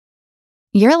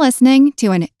You're listening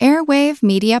to an Airwave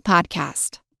Media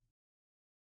Podcast.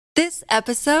 This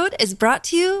episode is brought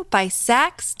to you by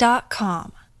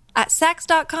Sax.com. At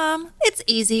Sax.com, it's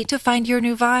easy to find your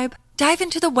new vibe. Dive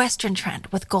into the Western trend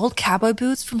with gold cowboy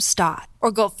boots from Stott,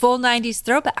 or go full 90s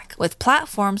throwback with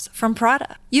platforms from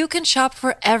Prada. You can shop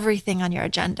for everything on your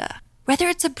agenda, whether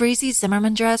it's a breezy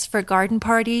Zimmermann dress for a garden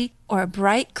party or a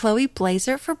bright Chloe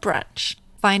blazer for brunch.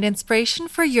 Find inspiration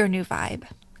for your new vibe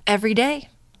every day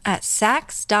at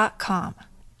Sax.com.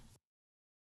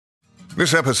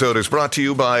 This episode is brought to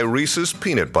you by Reese's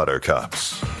Peanut Butter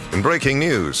Cups. In breaking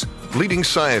news, leading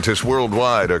scientists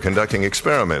worldwide are conducting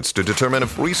experiments to determine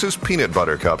if Reese's Peanut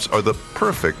Butter Cups are the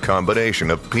perfect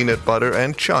combination of peanut butter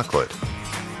and chocolate.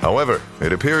 However,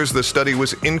 it appears the study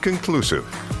was inconclusive,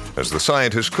 as the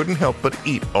scientists couldn't help but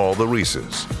eat all the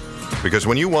Reese's. Because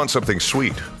when you want something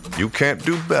sweet, you can't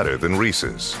do better than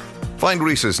Reese's. Find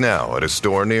Reese's now at a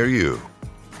store near you.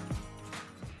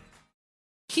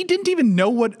 He didn't even know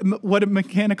what a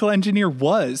mechanical engineer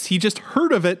was. He just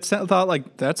heard of it, thought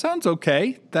like, that sounds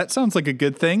okay. That sounds like a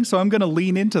good thing, so I'm going to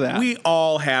lean into that. We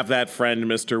all have that friend,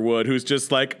 Mr. Wood, who's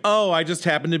just like, oh, I just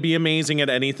happen to be amazing at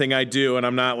anything I do, and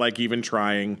I'm not like even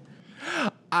trying.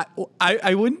 I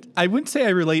wouldn't say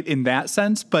I relate in that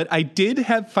sense, but I did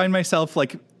find myself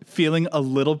like feeling a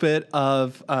little bit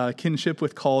of kinship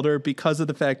with Calder because of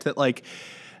the fact that like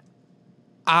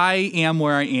I am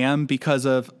where I am because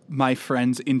of my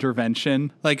friend's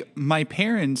intervention. Like, my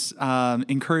parents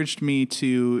encouraged me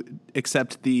to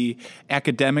accept the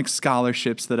academic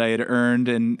scholarships that I had earned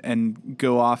and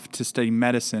go off to study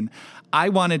medicine. I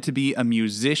wanted to be a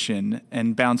musician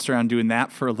and bounced around doing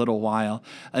that for a little while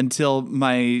until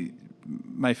my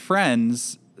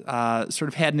friends sort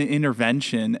of had an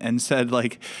intervention and said,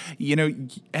 like, you know,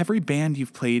 every band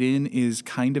you've played in is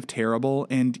kind of terrible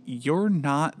and you're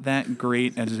not that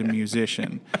great as a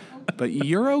musician, but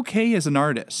you're okay as an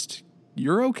artist.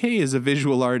 You're okay as a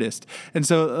visual artist. And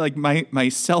so, like, my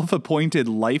self-appointed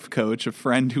life coach, a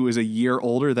friend who was a year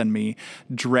older than me,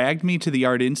 dragged me to the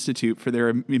Art Institute for their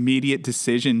immediate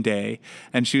decision day.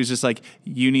 And she was just like,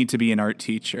 you need to be an art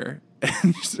teacher.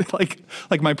 And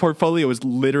like my portfolio was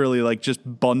literally like just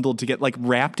bundled to get like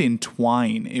wrapped in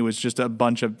twine. It was just a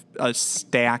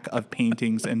stack of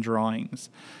paintings and drawings,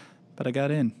 but I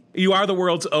got in. You are the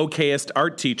world's okayest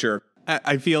art teacher.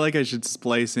 I feel like I should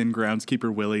splice in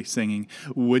Groundskeeper Willie singing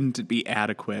 "Wouldn't It Be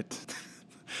Adequate,"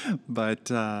 but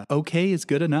okay is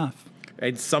good enough.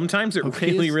 And sometimes it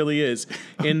Okay really is.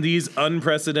 In these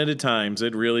unprecedented times,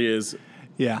 it really is.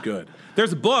 Yeah. Good.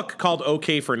 There's a book called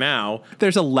Okay for Now.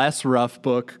 There's a less rough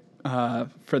book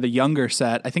for the younger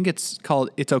set. I think it's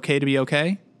called It's Okay to Be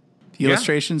Okay. The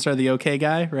illustrations are the okay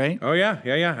guy, right? Oh, yeah.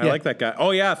 I like that guy.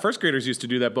 Oh, yeah. First graders used to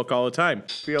do that book all the time.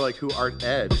 Feel like who art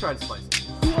ed? Try to slice it.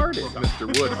 Who art ed? Mr.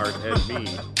 Wood art ed me.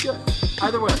 Good.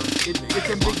 Either way, it's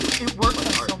ambiguous. It works on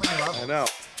so many levels. I know.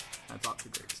 That's off to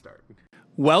a great start.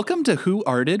 Welcome to Who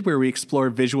Arted, where we explore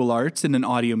visual arts in an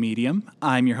audio medium.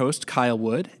 I'm your host, Kyle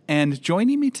Wood, and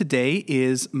joining me today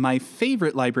is my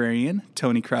favorite librarian,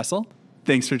 Tony Kressel.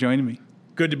 Thanks for joining me.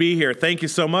 Good to be here. Thank you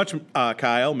so much,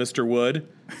 Kyle, Mr. Wood,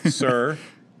 sir.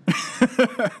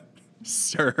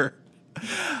 Sir.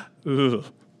 Ooh.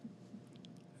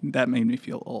 That made me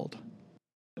feel old.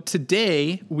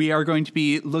 Today, we are going to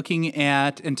be looking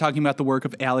at and talking about the work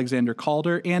of Alexander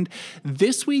Calder. And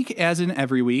this week, as in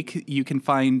every week, you can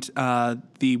find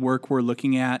the work we're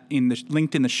looking at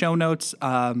linked in the show notes,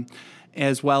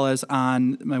 as well as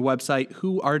on my website,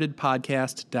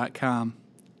 whoartedpodcast.com.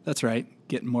 That's right,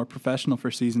 getting more professional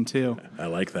for season 2. I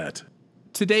like that.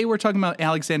 Today, we're talking about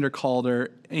Alexander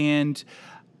Calder, and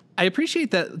I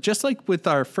appreciate that, just like with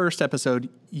our first episode,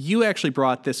 you actually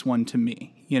brought this one to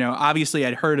me. You know, obviously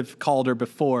I'd heard of Calder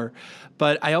before,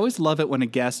 but I always love it when a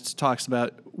guest talks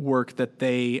about work that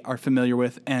they are familiar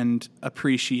with and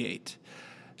appreciate.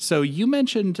 So you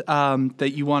mentioned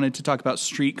that you wanted to talk about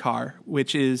Streetcar,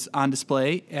 which is on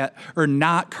display or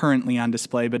not currently on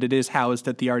display, but it is housed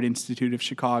at the Art Institute of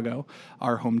Chicago,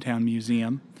 our hometown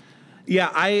museum.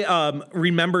 Yeah, I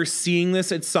remember seeing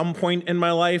this at some point in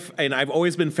my life, and I've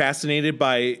always been fascinated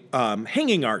by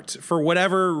hanging art for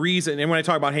whatever reason. And when I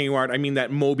talk about hanging art, I mean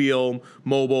that mobile.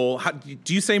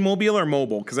 Do you say mobile or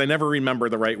mobile? Because I never remember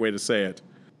the right way to say it.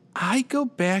 I go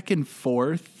back and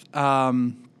forth.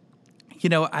 It's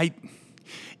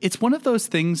one of those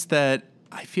things that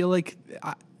I feel like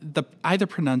either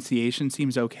pronunciation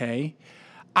seems okay.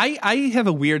 I have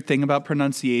a weird thing about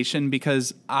pronunciation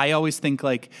because I always think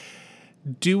like,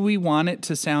 do we want it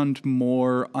to sound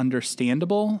more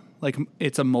understandable? Like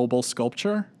it's a mobile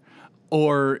sculpture,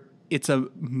 or it's a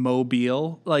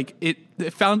mobile? Like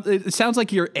it sounds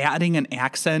like you're adding an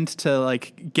accent to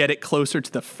like get it closer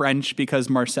to the French because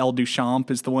Marcel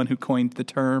Duchamp is the one who coined the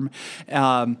term.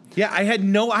 Yeah, I had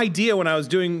no idea when I was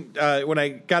doing when I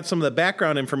got some of the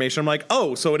background information. I'm like,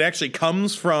 oh, so it actually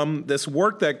comes from this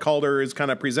work that Calder has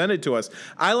kind of presented to us.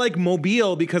 I like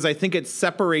mobile because I think it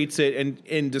separates it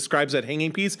and describes that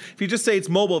hanging piece. If you just say it's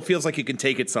mobile, it feels like you can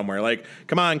take it somewhere. Like,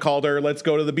 come on, Calder, let's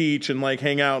go to the beach and like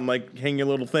hang out and like hang your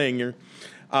little thing.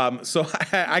 So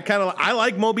I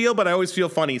like mobile, but I always feel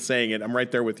funny saying it. I'm right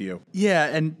there with you. Yeah,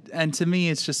 and to me,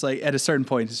 it's just like at a certain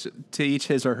point, it's to each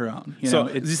his or her own. So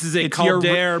this is a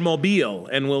Calder mobile,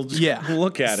 and we'll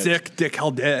look at it. Sick de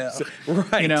Calder.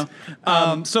 Right.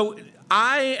 So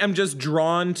I am just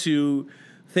drawn to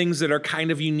things that are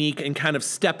kind of unique and kind of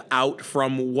step out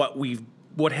from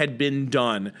what had been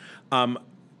done.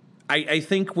 I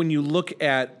think when you look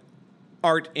at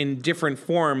art in different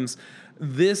forms,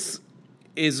 this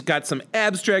is got some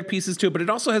abstract pieces to it, but it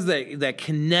also has that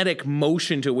kinetic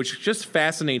motion to it, which just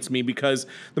fascinates me because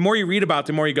the more you read about it,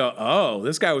 the more you go, oh,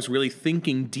 this guy was really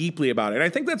thinking deeply about it. And I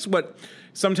think that's what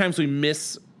sometimes we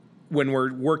miss when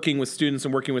we're working with students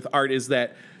and working with art is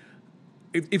that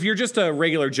if you're just a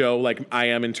regular Joe like I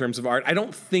am in terms of art, I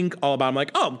don't think all about it. I'm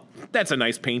like, oh, that's a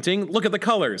nice painting. Look at the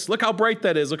colors. Look how bright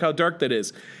that is. Look how dark that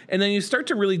is. And then you start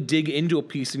to really dig into a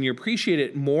piece and you appreciate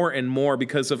it more and more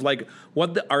because of like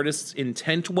what the artist's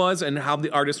intent was and how the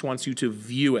artist wants you to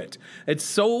view it. It's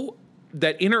so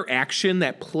that interaction,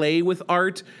 that play with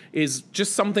art is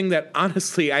just something that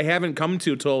honestly I haven't come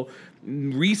to till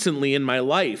recently in my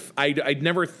life. I'd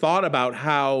never thought about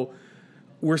how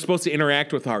we're supposed to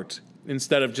interact with art.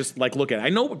 Instead of just like look at it. I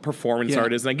know what performance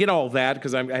art is, and I get all that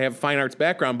because I have fine arts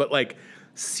background, but like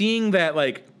seeing that,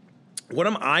 like, what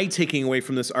am I taking away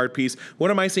from this art piece? What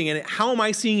am I seeing? And how am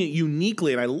I seeing it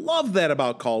uniquely? And I love that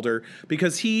about Calder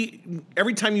because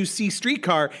every time you see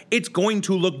Streetcar, it's going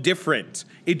to look different.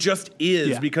 It just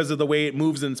is because of the way it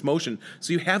moves in its motion.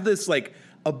 So you have this like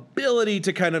ability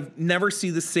to kind of never see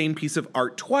the same piece of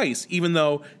art twice, even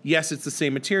though, yes, it's the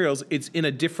same materials. It's in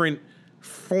a different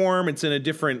form, it's in a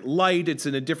different light, it's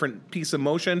in a different piece of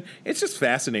motion. It's just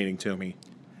fascinating to me.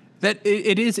 That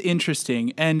it is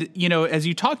interesting. And, as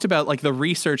you talked about like the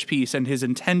research piece and his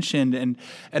intention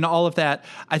and all of that,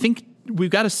 I think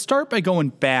we've got to start by going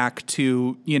back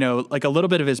to, like a little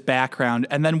bit of his background,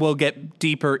 and then we'll get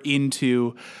deeper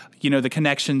into, the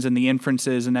connections and the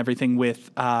inferences and everything with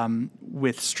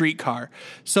Streetcar.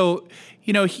 So,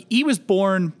 he was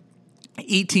born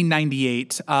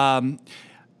 1898,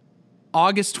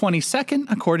 August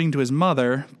 22nd, according to his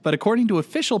mother, but according to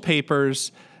official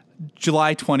papers,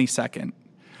 July 22nd,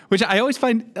 which I always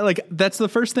find, like, that's the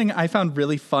first thing I found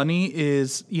really funny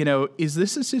is, is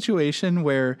this a situation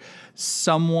where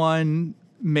someone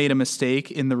made a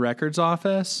mistake in the records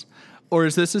office? Or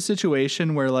is this a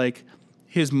situation where, like,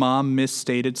 his mom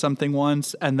misstated something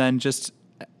once and then just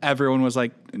everyone was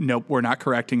like, nope, we're not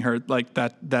correcting her. Like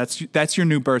that's your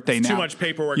new birthday now. Too much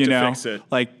paperwork to fix it.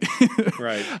 Like,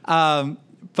 right.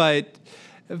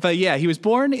 But yeah, he was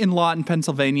born in Lawton,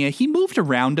 Pennsylvania. He moved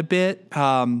around a bit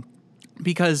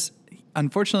because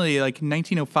unfortunately, like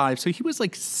 1905, so he was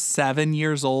like 7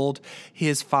 years old.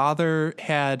 His father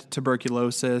had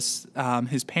tuberculosis.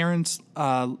 His parents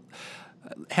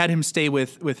had him stay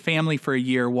with family for a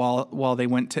year while they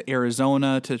went to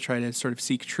Arizona to try to sort of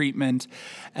seek treatment.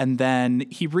 And then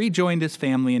he rejoined his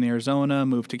family in Arizona,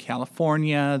 moved to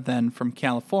California. Then from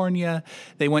California,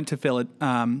 they went to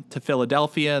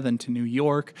Philadelphia, then to New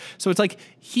York. So it's like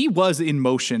he was in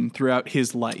motion throughout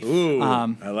his life. Ooh,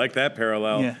 I like that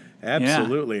parallel. Yeah.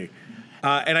 Absolutely.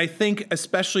 Yeah. And I think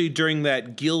especially during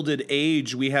that Gilded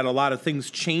Age, we had a lot of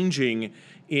things changing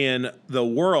in the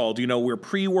world. We're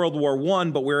pre-World War I,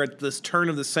 but we're at this turn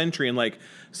of the century, and like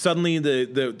suddenly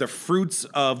the fruits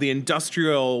of the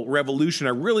Industrial Revolution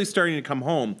are really starting to come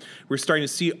home. We're starting to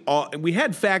see we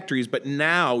had factories, but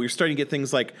now we're starting to get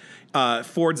things like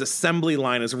Ford's assembly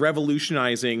line is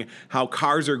revolutionizing how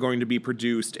cars are going to be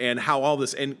produced and how all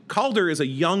this. And Calder is a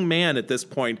young man at this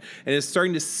point and is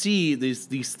starting to see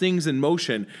these things in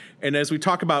motion. And as we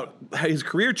talk about his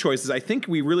career choices, I think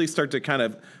we really start to kind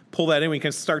of pull that in. We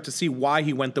can start to see why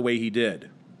he went the way he did.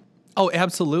 Oh,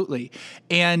 absolutely.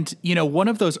 And, one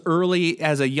of those early,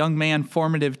 as a young man,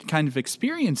 formative kind of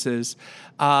experiences,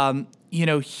 I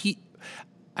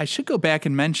should go back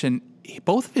and mention,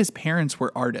 both of his parents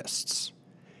were artists.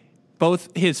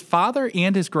 Both his father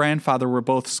and his grandfather were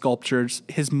both sculptors.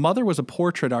 His mother was a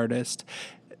portrait artist.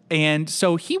 And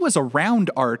so he was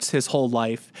around arts his whole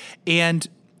life. And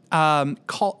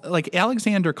like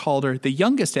Alexander Calder, the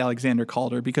youngest Alexander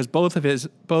Calder, because both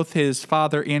his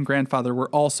father and grandfather were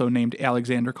also named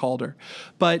Alexander Calder.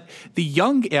 But the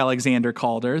young Alexander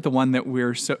Calder, the one that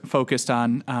we're focused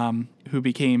on, who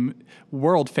became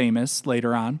world famous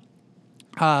later on,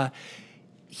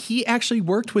 he actually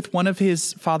worked with one of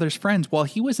his father's friends. While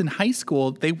he was in high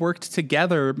school, they worked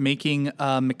together making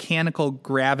a mechanical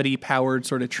gravity-powered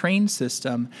sort of train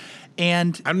system.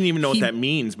 And I don't even know what that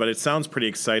means, but it sounds pretty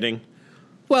exciting.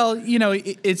 Well,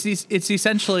 it's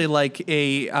essentially like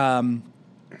a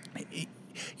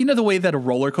the way that a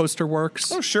roller coaster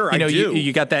works. Oh, sure, I do.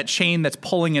 You got that chain that's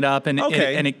pulling it up, and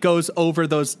it goes over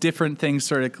those different things,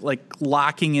 sort of like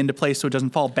locking into place so it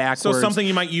doesn't fall backwards. So something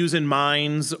you might use in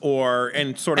mines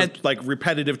and like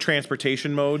repetitive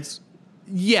transportation modes.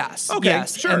 Yes. Okay.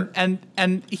 Yes. Sure.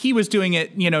 And he was doing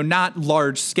it, not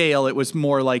large scale. It was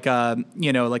more like a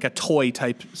toy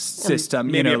type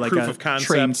system, maybe a like proof a of concept.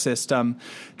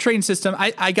 train system.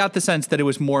 I got the sense that it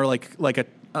was more like a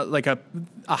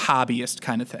hobbyist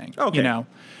kind of thing. Okay.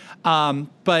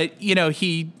 But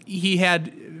he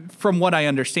had, from what I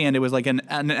understand, it was like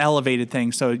an elevated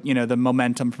thing. So, the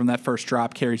momentum from that first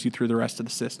drop carries you through the rest of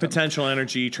the system. Potential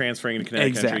energy transferring into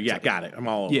kinetic energy. Yeah, got it. I'm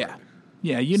all over it.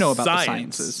 Yeah, about the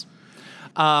sciences.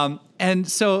 And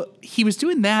so he was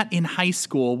doing that in high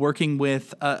school, working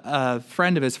with a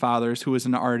friend of his father's who was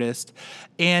an artist.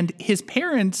 And his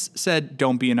parents said,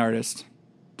 don't be an artist.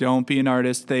 Don't be an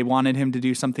artist. They wanted him to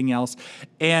do something else.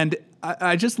 And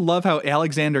I just love how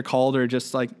Alexander Calder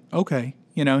just like, okay,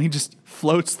 he just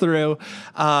floats through,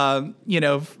 from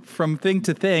thing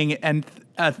to thing. And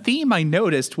a theme I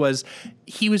noticed was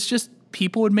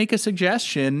people would make a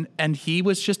suggestion and he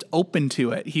was just open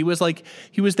to it. He was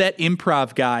that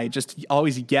improv guy, just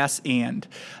always yes and.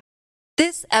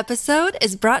 This episode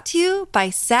is brought to you by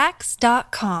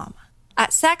Sax.com.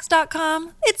 At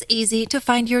Sax.com, it's easy to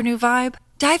find your new vibe.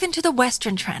 Dive into the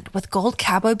Western trend with gold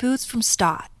cowboy boots from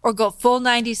Stott, or go full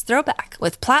 90s throwback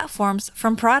with platforms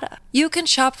from Prada. You can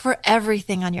shop for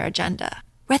everything on your agenda,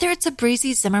 whether it's a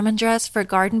breezy Zimmermann dress for a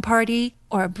garden party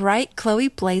or a bright Chloe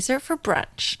blazer for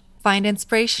brunch. Find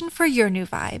inspiration for your new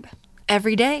vibe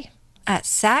every day at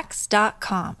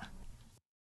Sax.com.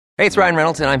 Hey, it's Ryan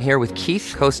Reynolds, and I'm here with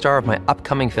Keith, co-star of my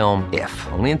upcoming film, If,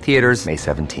 only in theaters May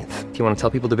 17th. Do you want to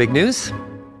tell people the big news?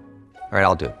 All right,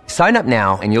 I'll do it. Sign up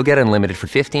now and you'll get unlimited for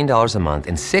 $15 a month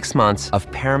and 6 months of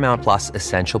Paramount Plus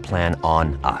Essential Plan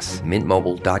on us.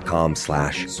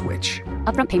 MintMobile.com/switch.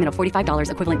 Upfront payment of $45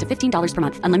 equivalent to $15 per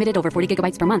month. Unlimited over 40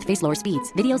 gigabytes per month. Face lower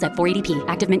speeds. Videos at 480p.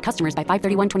 Active Mint customers by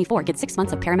 531.24 get 6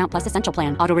 months of Paramount Plus Essential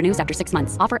Plan. Auto renews after 6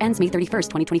 months. Offer ends May 31st,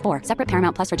 2024. Separate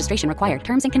Paramount Plus registration required.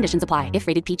 Terms and conditions apply if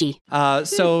rated PG.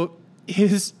 So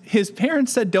his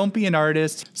parents said, don't be an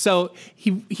artist. So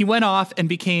he went off and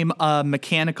became a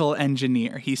mechanical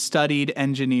engineer. He studied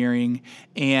engineering,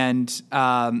 and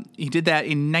he did that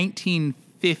in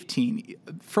 1915.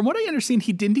 From what I understand,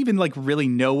 he didn't even really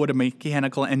know what a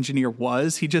mechanical engineer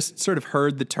was. He just sort of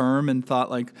heard the term and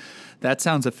thought that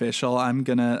sounds official. I'm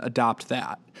going to adopt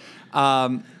that.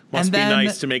 Must be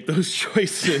nice to make those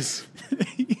choices.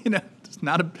 It's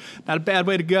not a bad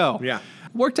way to go. Yeah.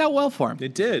 Worked out well for him.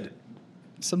 It did.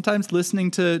 Sometimes listening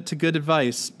to good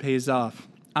advice pays off.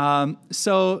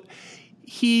 So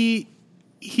he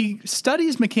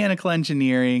studies mechanical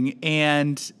engineering,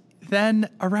 and then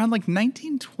around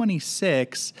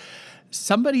 1926,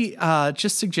 somebody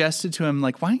just suggested to him,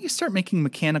 why don't you start making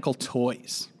mechanical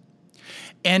toys?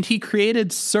 And he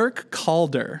created Cirque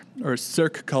Calder, or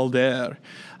Cirque Calder.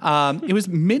 It was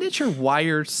miniature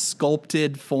wire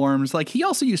sculpted forms. He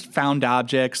also used found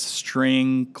objects,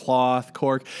 string, cloth,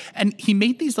 cork, and he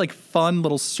made these fun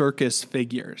little circus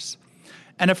figures.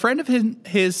 And a friend of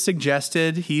his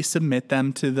suggested he submit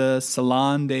them to the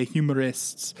Salon des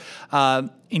Humoristes.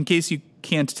 In case you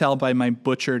can't tell by my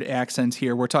butchered accents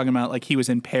here, we're talking about he was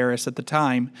in Paris at the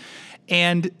time.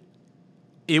 And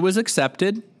it was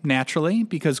accepted, naturally,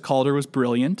 because Calder was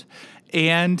brilliant.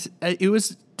 And it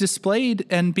was displayed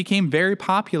and became very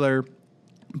popular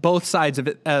both sides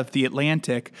of the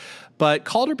Atlantic. But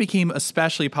Calder became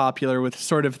especially popular with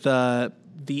sort of the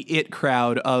it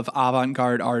crowd of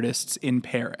avant-garde artists in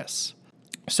Paris.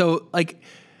 So,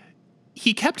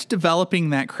 he kept developing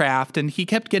that craft, and he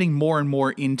kept getting more and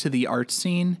more into the art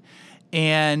scene.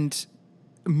 And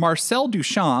Marcel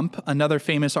Duchamp, another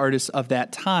famous artist of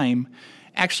that time,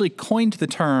 actually coined the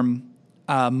term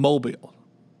mobile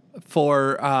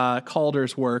for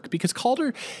Calder's work, because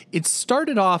Calder, it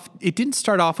didn't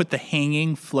start off with the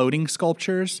hanging, floating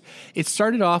sculptures. It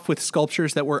started off with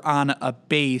sculptures that were on a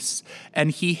base,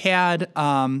 and he had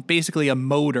basically a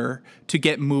motor to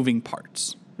get moving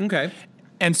parts. Okay.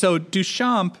 And so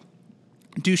Duchamp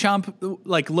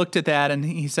like looked at that and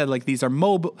he said like these are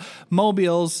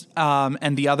mobiles,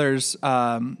 and the others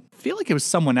I feel like it was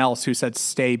someone else who said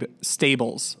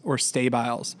stables or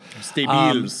stabiles.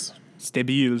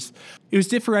 Stabiles. It was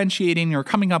differentiating or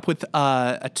coming up with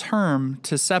a term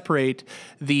to separate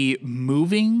the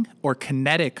moving or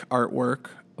kinetic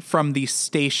artwork from the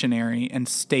stationary and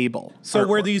stable. So artwork.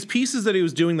 Were these pieces that he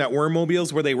was doing that were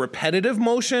mobiles, were they repetitive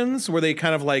motions? Were they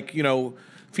kind of like,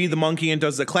 feed the monkey and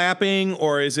does the clapping?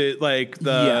 Or is it like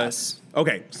the... Yes.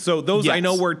 Okay, so those Yes. I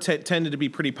know were tended to be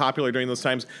pretty popular during those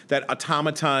times. That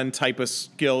automaton type of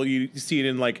skill, you see it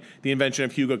in like the invention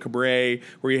of Hugo Cabret,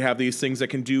 where you have these things that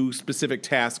can do specific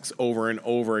tasks over and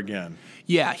over again.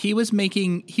 Yeah, he was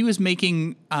making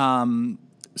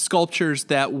sculptures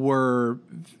that were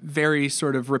very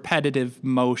sort of repetitive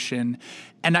motion,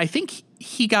 and I think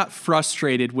he got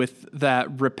frustrated with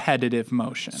that repetitive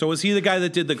motion. So was he the guy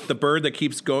that did the bird that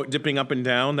keeps dipping up and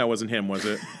down? That wasn't him, was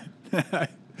it?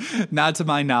 Not to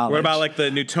my knowledge. What about like the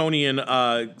Newtonian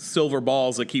silver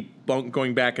balls that keep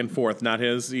going back and forth? Not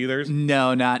his either?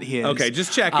 No, not his. Okay,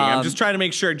 just checking. I'm just trying to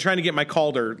make sure, trying to get my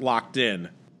Calder locked in.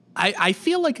 I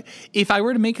feel like if I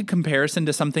were to make a comparison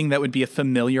to something that would be a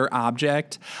familiar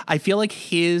object, I feel like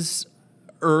his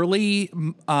early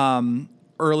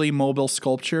mobile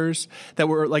sculptures that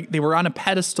were like, they were on a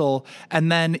pedestal,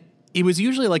 and then it was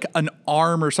usually like an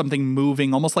arm or something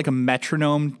moving, almost like a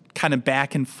metronome, kind of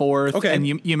back and forth. Okay. And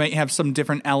you might have some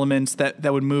different elements that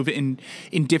would move in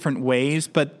different ways,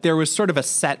 but there was sort of a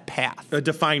set path. A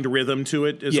defined rhythm to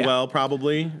it as well,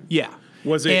 probably. Yeah.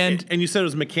 Was it, and you said it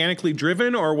was mechanically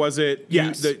driven, or was it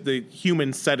the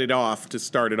human set it off to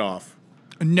start it off?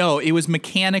 No, it was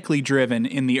mechanically driven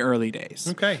in the early days.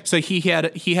 Okay. So he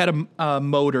had a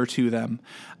motor to them.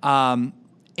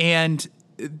 And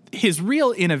his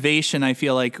real innovation, I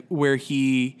feel like, where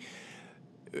he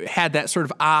had that sort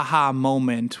of aha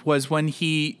moment was when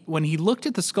he looked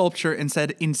at the sculpture and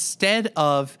said, instead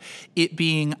of it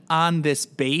being on this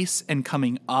base and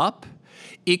coming up,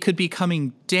 it could be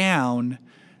coming down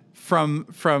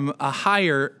from a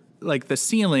higher, like the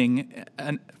ceiling,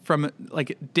 and from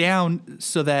like down,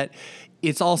 so that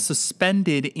it's all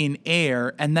suspended in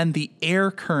air, and then the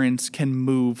air currents can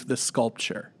move the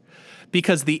sculpture.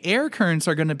 Because the air currents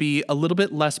are going to be a little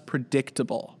bit less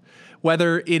predictable.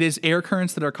 Whether it is air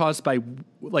currents that are caused by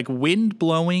like wind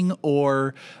blowing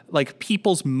or like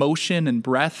people's motion and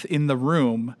breath in the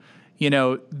room,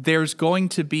 there's going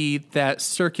to be that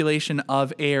circulation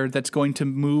of air that's going to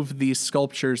move these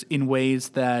sculptures in ways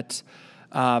that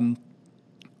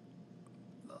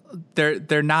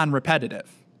they're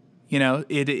non-repetitive.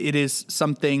 It is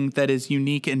something that is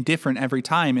unique and different every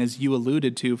time, as you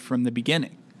alluded to from the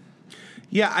beginning.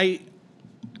 Yeah, I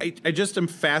just am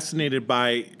fascinated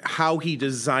by how he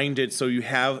designed it so you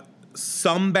have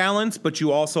some balance, but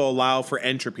you also allow for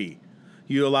entropy.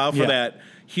 You allow for that.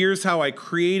 Here's how I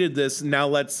created this. Now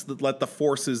let's let the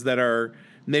forces that are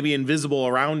maybe invisible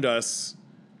around us,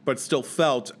 but still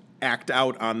felt, act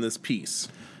out on this piece.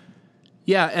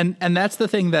 Yeah, and that's the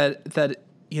thing that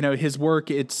his work,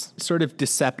 it's sort of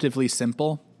deceptively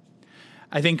simple.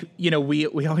 I think, we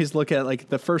always look at like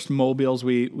the first mobiles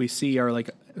we see are like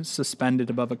suspended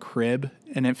above a crib,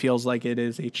 and it feels like it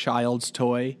is a child's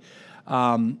toy.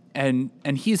 And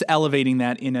he's elevating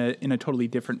that in a totally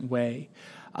different way.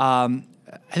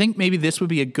 I think maybe this would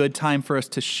be a good time for us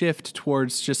to shift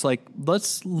towards just like,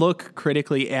 let's look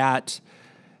critically at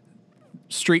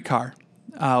Streetcar.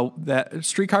 That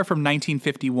Streetcar from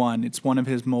 1951. It's one of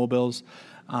his mobiles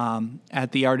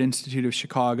at the Art Institute of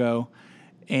Chicago.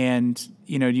 And,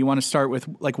 do you want to start with,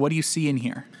 like, what do you see in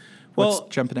here? What's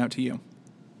jumping out to you?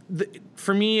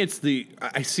 For me,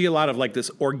 I see a lot of, like, this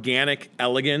organic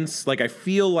elegance. Like, I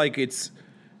feel like it's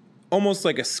almost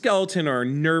like a skeleton or a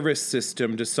nervous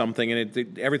system to something,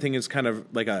 and everything is kind of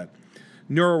like a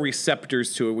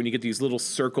neuroreceptors to it when you get these little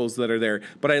circles that are there.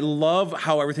 But I love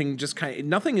how everything just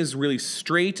nothing is really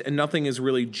straight and nothing is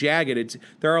really jagged.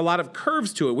 There are a lot of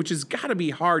curves to it, which has got to be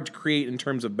hard to create in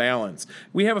terms of balance.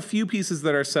 We have a few pieces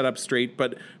that are set up straight,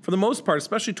 but for the most part,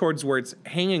 especially towards where it's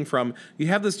hanging from, you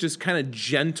have this just kind of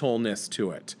gentleness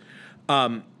to it.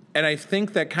 And I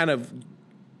think that kind of,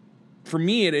 for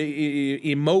me, it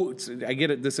emotes. I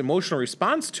get this emotional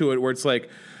response to it where it's like,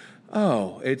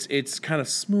 oh, it's kind of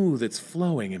smooth, it's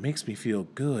flowing, it makes me feel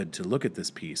good to look at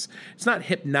this piece. It's not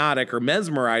hypnotic or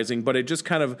mesmerizing, but it just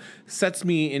kind of sets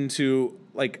me into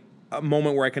like a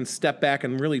moment where I can step back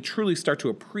and really truly start to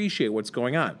appreciate what's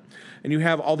going on. And you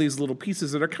have all these little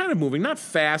pieces that are kind of moving, not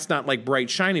fast, not like bright,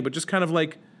 shiny, but just kind of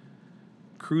like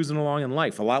cruising along in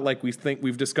life. A lot like we think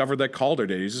we've discovered that Calder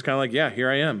did. He's just kind of like, yeah, here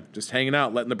I am, just hanging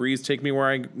out, letting the breeze take me where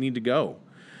I need to go.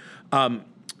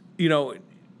 You know,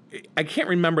 I can't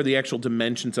remember the actual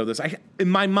dimensions of this. In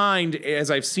my mind, as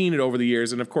I've seen it over the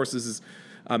years, and of course this is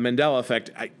a Mandela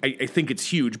effect, I think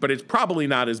it's huge, but it's probably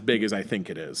not as big as I think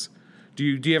it is. Do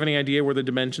you have any idea where the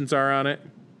dimensions are on it?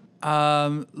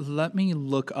 Let me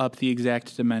look up the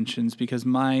exact dimensions because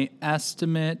my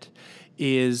estimate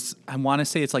is, I want to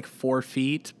say it's like 4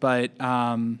 feet, but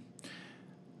let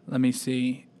me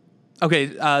see. Okay,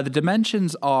 the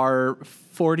dimensions are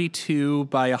 42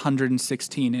 by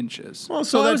 116 inches. Well,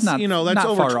 so that's not, that's not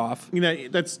over, far off.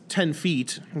 That's 10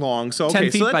 feet long. So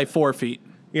 10 feet so by 4 feet.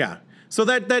 Yeah. So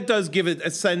that does give it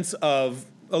a sense of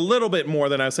a little bit more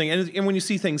than I was saying. And when you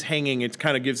see things hanging, it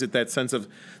kind of gives it that sense of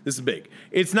this is big.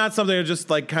 It's not something that just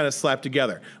like kind of slapped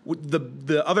together.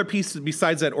 The other piece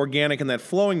besides that organic and that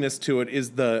flowingness to it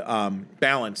is the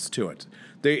balance to it.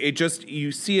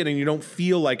 You see it and you don't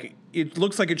feel like it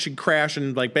looks like it should crash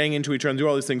and like bang into each other and do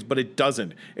all these things, but it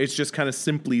doesn't. It's just kind of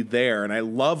simply there. And I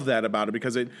love that about it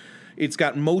because it's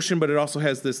got motion, but it also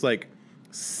has this like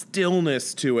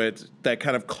stillness to it that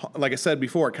kind of, like I said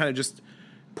before, it kind of just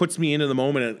puts me into the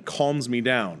moment and it calms me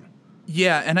down.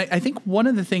 Yeah, and I think one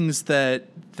of the things that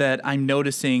I'm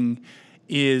noticing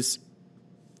is,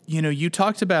 you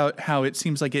talked about how it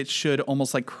seems like it should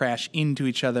almost like crash into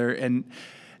each other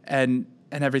and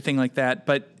everything like that.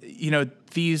 But,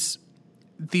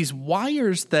 these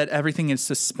wires that everything is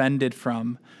suspended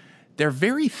from, they're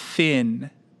very thin,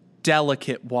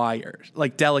 delicate wires,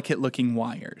 like delicate looking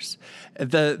wires.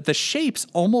 The shapes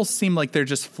almost seem like they're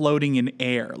just floating in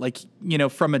air. Like,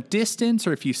 from a distance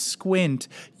or if you squint,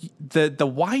 the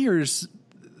wires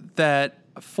that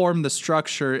form the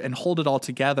structure and hold it all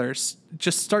together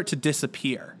just start to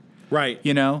disappear. Right.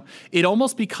 It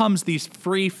almost becomes these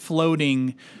free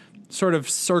floating sort of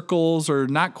circles, or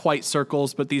not quite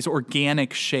circles, but these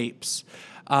organic shapes.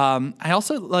 I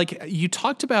also you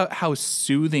talked about how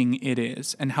soothing it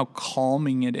is and how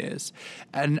calming it is.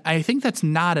 And I think that's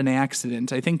not an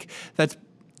accident. I think that's,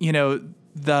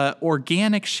 the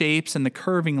organic shapes and the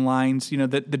curving lines,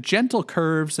 the gentle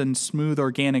curves and smooth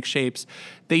organic shapes,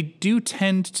 they do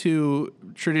tend to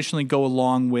traditionally go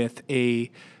along with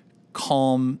a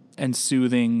calm and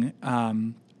soothing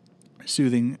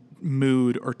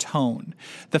mood or tone.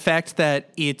 The fact that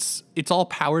it's all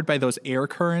powered by those air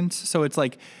currents, so it's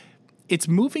like it's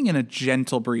moving in a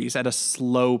gentle breeze at a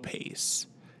slow pace.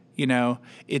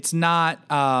 It's not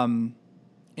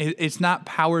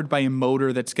powered by a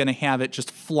motor that's going to have it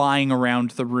just flying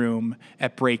around the room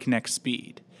at breakneck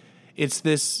speed. It's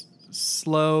this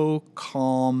slow,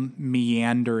 calm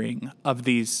meandering of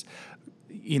these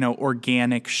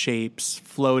organic shapes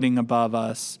floating above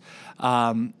us.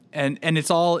 And it's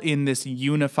all in this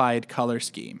unified color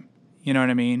scheme. You know what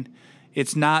I mean?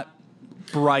 It's not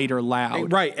bright or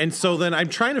loud. Right. And so then I'm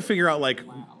trying to figure out,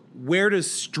 where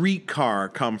does Streetcar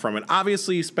come from? And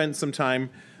obviously you spent some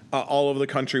time all over the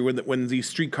country when these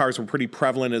streetcars were pretty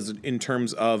prevalent in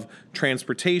terms of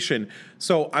transportation.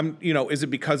 So is it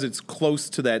because it's close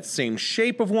to that same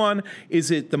shape of one?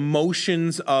 Is it the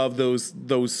motions of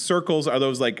those circles? Are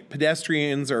those like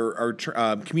pedestrians or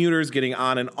commuters getting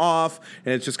on and off?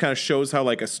 And it just kind of shows how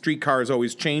like a streetcar is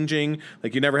always changing.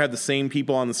 Like you never have the same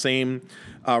people on the same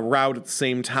route at the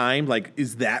same time. Like,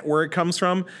 is that where it comes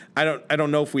from? I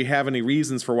don't know if we have any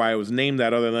reasons for why it was named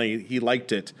that other than he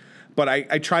liked it. But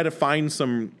I try to find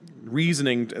some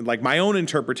reasoning, like my own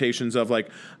interpretations of like,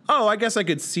 oh, I guess I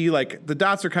could see like the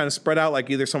dots are kind of spread out, like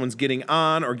either someone's getting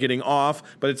on or getting off,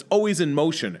 but it's always in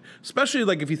motion. Especially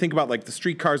like if you think about like the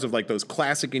streetcars of like those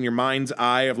classic in your mind's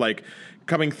eye of like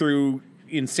coming through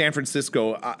in San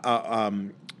Francisco,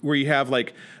 where you have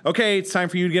like, okay, it's time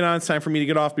for you to get on, it's time for me to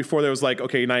get off. Before there was like,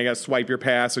 okay, now you got to swipe your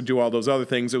pass or do all those other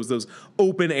things. It was those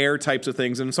open air types of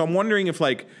things. And so I'm wondering if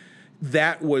like,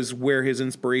 that was where his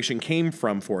inspiration came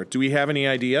from for it. Do we have any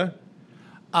idea?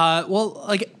 Well,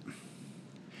 like,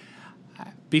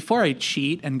 before I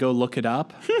cheat and go look it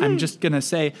up, I'm just going to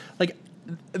say, like,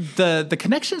 the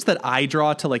connections that I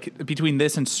draw to, like, between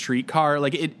this and Streetcar,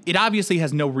 like, it obviously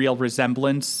has no real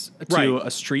resemblance to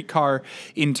a streetcar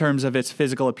in terms of its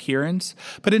physical appearance.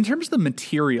 But in terms of the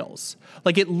materials,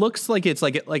 like, it looks like it's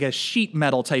like a sheet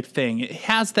metal type thing. It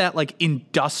has that, like,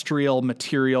 industrial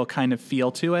material kind of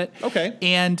feel to it. Okay.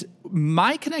 And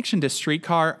my connection to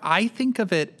Streetcar, I think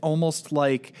of it almost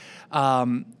like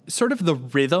sort of the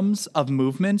rhythms of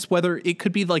movements, whether it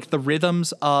could be like the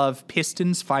rhythms of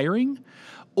pistons firing,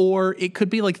 or it could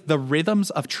be like the rhythms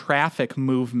of traffic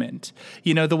movement.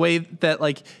 The way that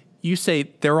like you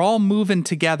say they're all moving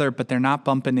together, but they're not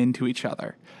bumping into each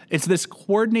other. It's this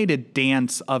coordinated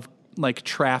dance of like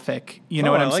traffic. You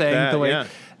know what I'm like saying? that, The way yeah.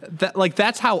 that, like,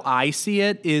 that's how I see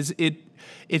it. Is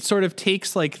it sort of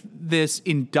takes like this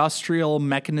industrial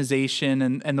mechanization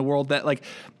and the world that, like,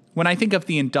 when I think of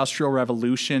the Industrial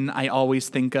Revolution, I always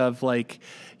think of, like,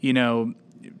 you know,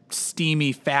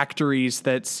 steamy factories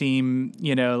that seem,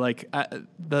 you know, like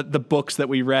the books that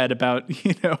we read about,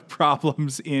 you know,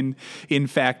 problems in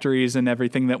factories and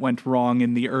everything that went wrong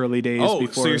in the early days. Oh,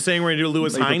 before so you're saying we're going to do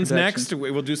Lewis labor Hines protection.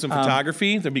 next? We'll do some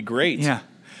photography? That'd be great. Yeah.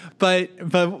 But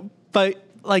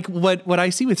like what I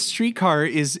see with Streetcar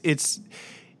is it's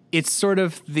sort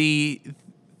of the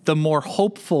more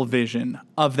hopeful vision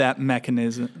of that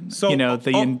mechanism. So, you know,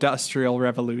 the Industrial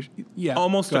Revolution. Yeah.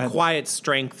 Almost go a ahead. quiet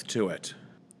strength to it.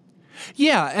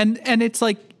 Yeah, and it's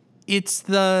like it's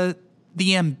the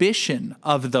ambition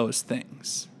of those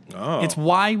things. Oh. It's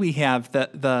why we have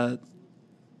the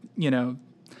you know,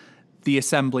 the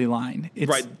assembly line. It's,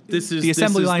 Right. This is the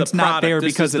assembly the line's not product. there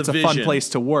This because is it's the a fun vision. place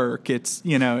to work. It's,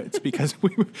 you know, it's because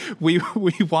we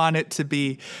want it to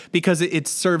be, because it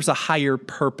serves a higher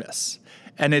purpose.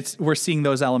 And we're seeing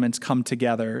those elements come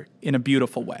together in a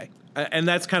beautiful way. And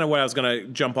that's kind of what I was going to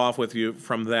jump off with you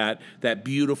from that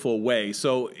beautiful way.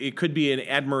 So it could be an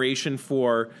admiration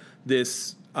for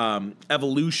this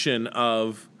evolution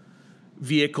of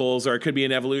vehicles, or it could be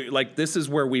an evolution. Like, this is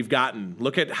where we've gotten.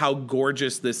 Look at how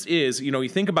gorgeous this is. You know, you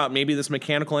think about maybe this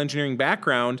mechanical engineering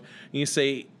background, and you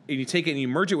say, and you take it and you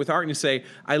merge it with art, and you say,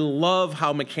 I love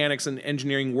how mechanics and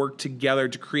engineering work together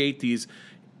to create these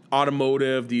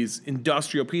automotive, these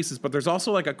industrial pieces. But there's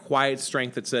also like a quiet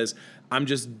strength that says,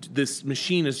 this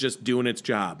machine is just doing its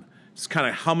job. It's kind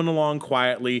of humming along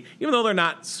quietly, even though they're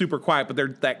not super quiet, but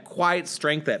they're that quiet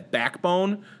strength, that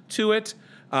backbone to it,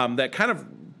 that kind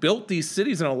of built these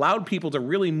cities and allowed people to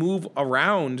really move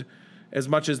around as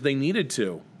much as they needed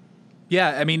to.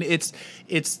 Yeah, I mean, it's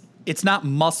not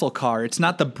muscle car. It's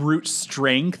not the brute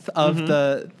strength of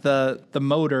the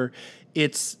motor.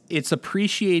 It's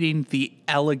appreciating the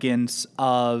elegance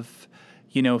of,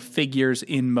 you know, figures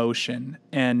in motion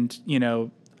and, you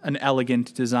know, an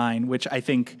elegant design, which I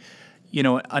think, you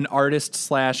know, an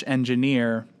artist /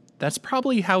 engineer, that's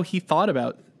probably how he thought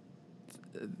about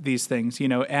these things, you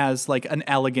know, as like an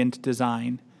elegant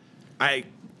design. I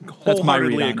That's my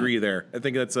read wholeheartedly on it. agree there. I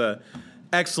think that's a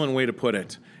excellent way to put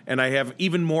it. And I have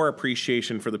even more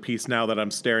appreciation for the piece now that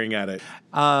I'm staring at it.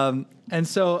 And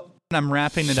so I'm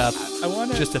wrapping it up. I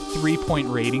want just a 3-point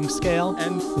rating scale.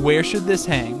 And where should this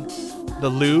hang? The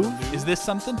Louvre? Is this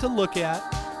something to look at?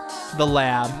 The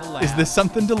lab? Is this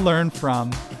something to learn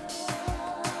from?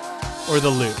 Or the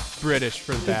Louvre? British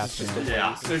for the bathroom.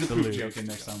 Yeah. There's a poop joke in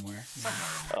there somewhere.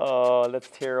 Oh, that's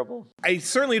terrible. I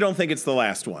certainly don't think it's the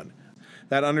last one.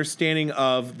 That understanding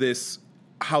of this,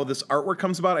 how this artwork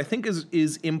comes about, I think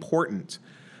is important.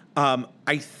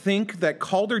 I think that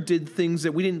Calder did things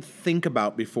that we didn't think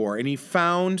about before, and he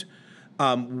found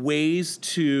ways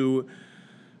to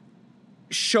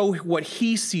show what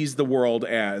he sees the world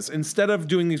as. Instead of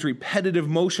doing these repetitive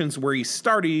motions where he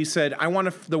started, he said, I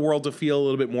want the world to feel a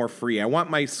little bit more free. I want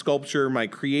my sculpture, my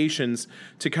creations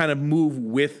to kind of move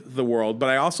with the world, but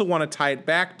I also want to tie it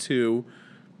back to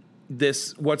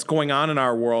this, what's going on in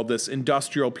our world, this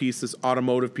industrial piece, this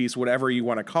automotive piece, whatever you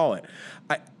want to call it.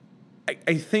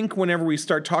 I think whenever we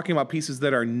start talking about pieces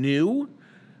that are new,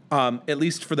 at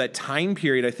least for that time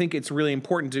period, I think it's really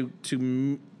important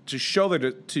to show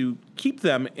that, to keep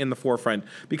them in the forefront,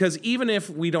 because even if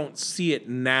we don't see it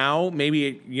now,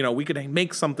 maybe, you know, we could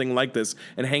make something like this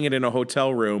and hang it in a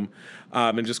hotel room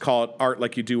and just call it art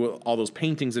like you do with all those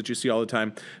paintings that you see all the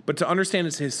time. But to understand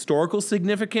its historical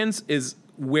significance is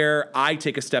where I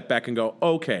take a step back and go,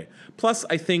 okay. Plus,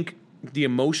 I think the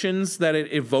emotions that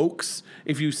it evokes,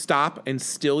 if you stop and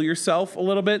still yourself a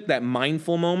little bit, that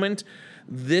mindful moment,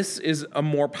 this is a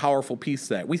more powerful piece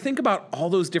that we think about all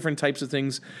those different types of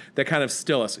things that kind of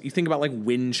still us. You think about like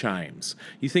wind chimes.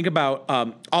 You think about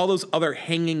all those other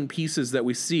hanging pieces that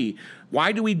we see.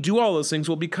 Why do we do all those things?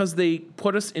 Well, because they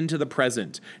put us into the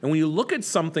present. And when you look at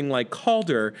something like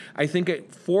Calder, I think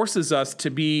it forces us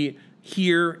to be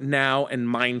here, now, and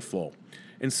mindful.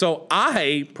 And so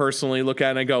I personally look at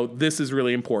it and I go, this is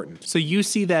really important. So you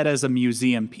see that as a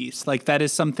museum piece. Like, that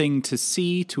is something to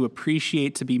see, to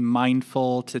appreciate, to be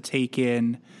mindful, to take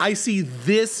in. I see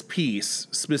this piece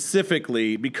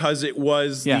specifically because it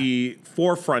was the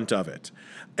forefront of it.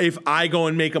 if I go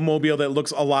and make a mobile that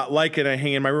looks a lot like it and I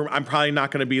hang in my room, I'm probably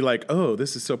not going to be like, oh,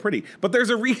 this is so pretty. But there's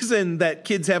a reason that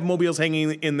kids have mobiles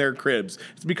hanging in their cribs.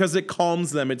 It's because it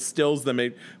calms them, it stills them,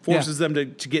 it forces them to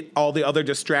get all the other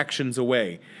distractions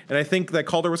away. And I think that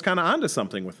Calder was kind of onto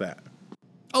something with that.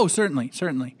 Oh, certainly.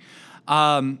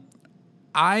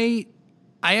 I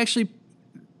actually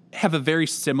have a very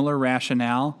similar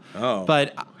rationale. Oh,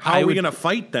 but how are we going to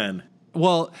fight then?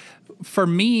 Well, for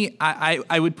me,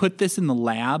 I would put this in the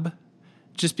lab,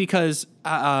 just because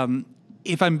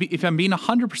if I'm being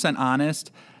 100%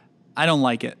 honest, I don't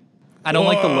like it. I don't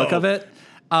like the look of it.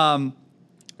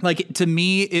 Like, to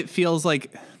me, it feels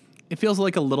like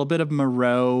a little bit of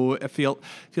Moreau. It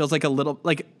feels like a little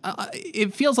like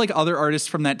it feels like other artists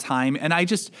from that time, and I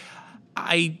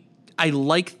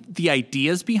like the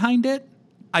ideas behind it.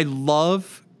 I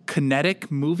love kinetic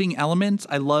moving elements.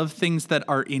 I love things that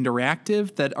are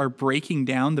interactive, that are breaking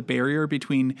down the barrier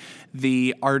between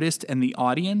the artist and the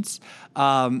audience.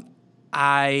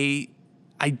 I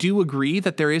do agree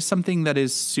that there is something that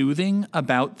is soothing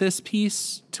about this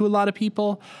piece to a lot of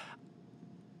people.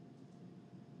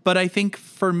 But I think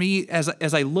for me,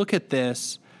 as I look at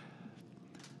this,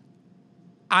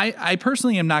 I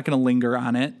personally am not going to linger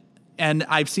on it. And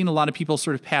I've seen a lot of people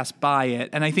sort of pass by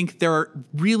it. And I think there are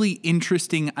really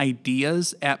interesting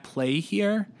ideas at play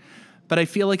here. But I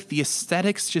feel like the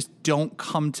aesthetics just don't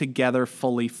come together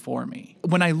fully for me.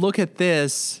 When I look at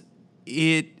this,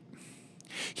 he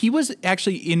was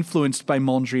actually influenced by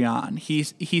Mondrian.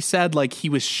 He said like he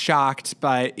was shocked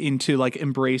into like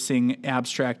embracing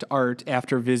abstract art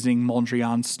after visiting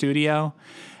Mondrian's studio.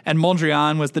 And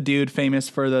Mondrian was the dude famous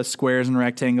for the squares and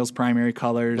rectangles, primary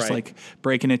colors, like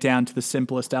breaking it down to the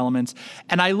simplest elements.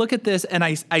 And I look at this and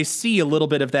I see a little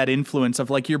bit of that influence of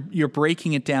like you're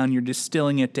breaking it down, you're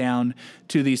distilling it down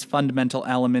to these fundamental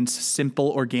elements,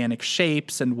 simple organic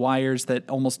shapes and wires that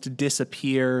almost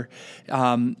disappear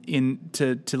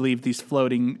to leave these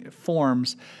floating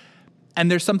forms.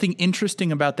 And there's something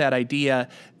interesting about that idea.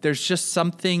 There's just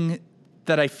something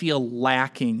that I feel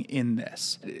lacking in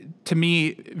this. To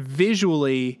me,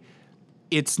 visually,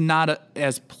 it's not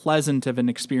as pleasant of an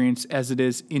experience as it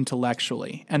is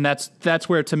intellectually. And that's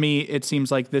where, to me, it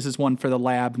seems like this is one for the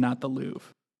lab, not the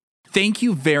Louvre. Thank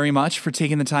you very much for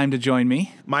taking the time to join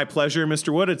me. My pleasure,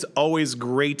 Mr. Wood. It's always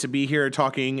great to be here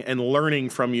talking and learning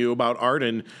from you about art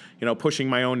and, pushing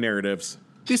my own narratives.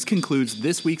 This concludes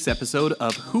this week's episode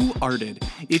of Who Arted.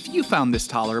 If you found this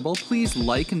tolerable, please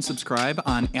like and subscribe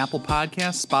on Apple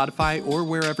Podcasts, Spotify, or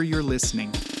wherever you're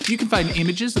listening. You can find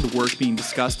images of the work being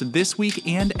discussed this week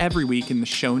and every week in the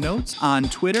show notes, on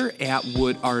Twitter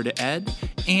 @WoodArtEd,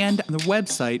 and on the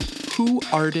website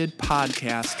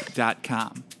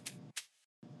whoartedpodcast.com.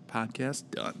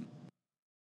 Podcast done.